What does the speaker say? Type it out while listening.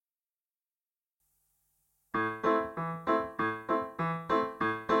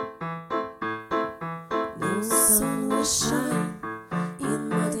gonna shine in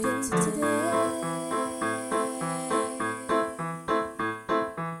my day today.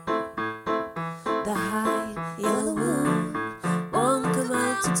 The high yellow moon won't come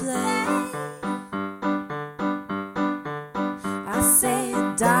out today. I say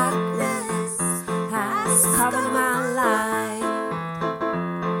darkness has covered my life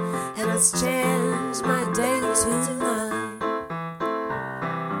and has changed my day to night.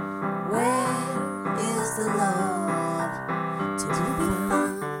 Where is the love to be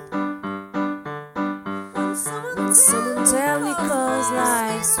found? When someone tell me 'cause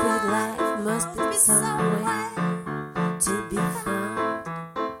life's sweet life must be somewhere to be found.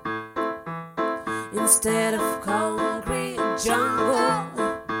 Instead of concrete jungle,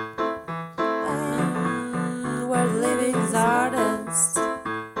 where living's hardest.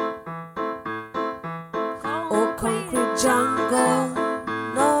 Oh, concrete jungle,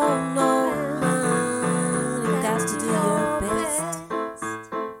 no, no, you got to do your best.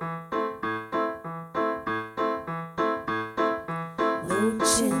 Low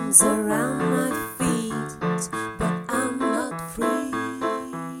chains around my feet, but I'm not free.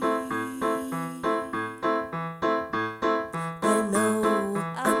 I know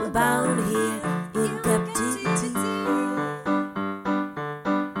I'm bound here in captivity,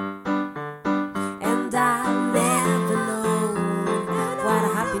 and I've never known what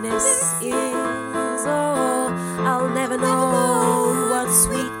happiness is. Oh, I'll never know what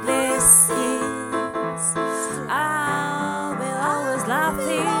sweetness is. I'll be always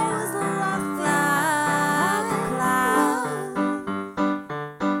laughing like a clown.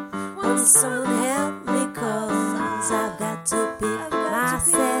 Won't someone help me, 'cause I've got to pick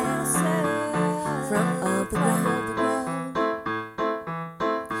myself from off the ground.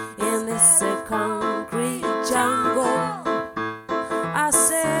 In this circumstance,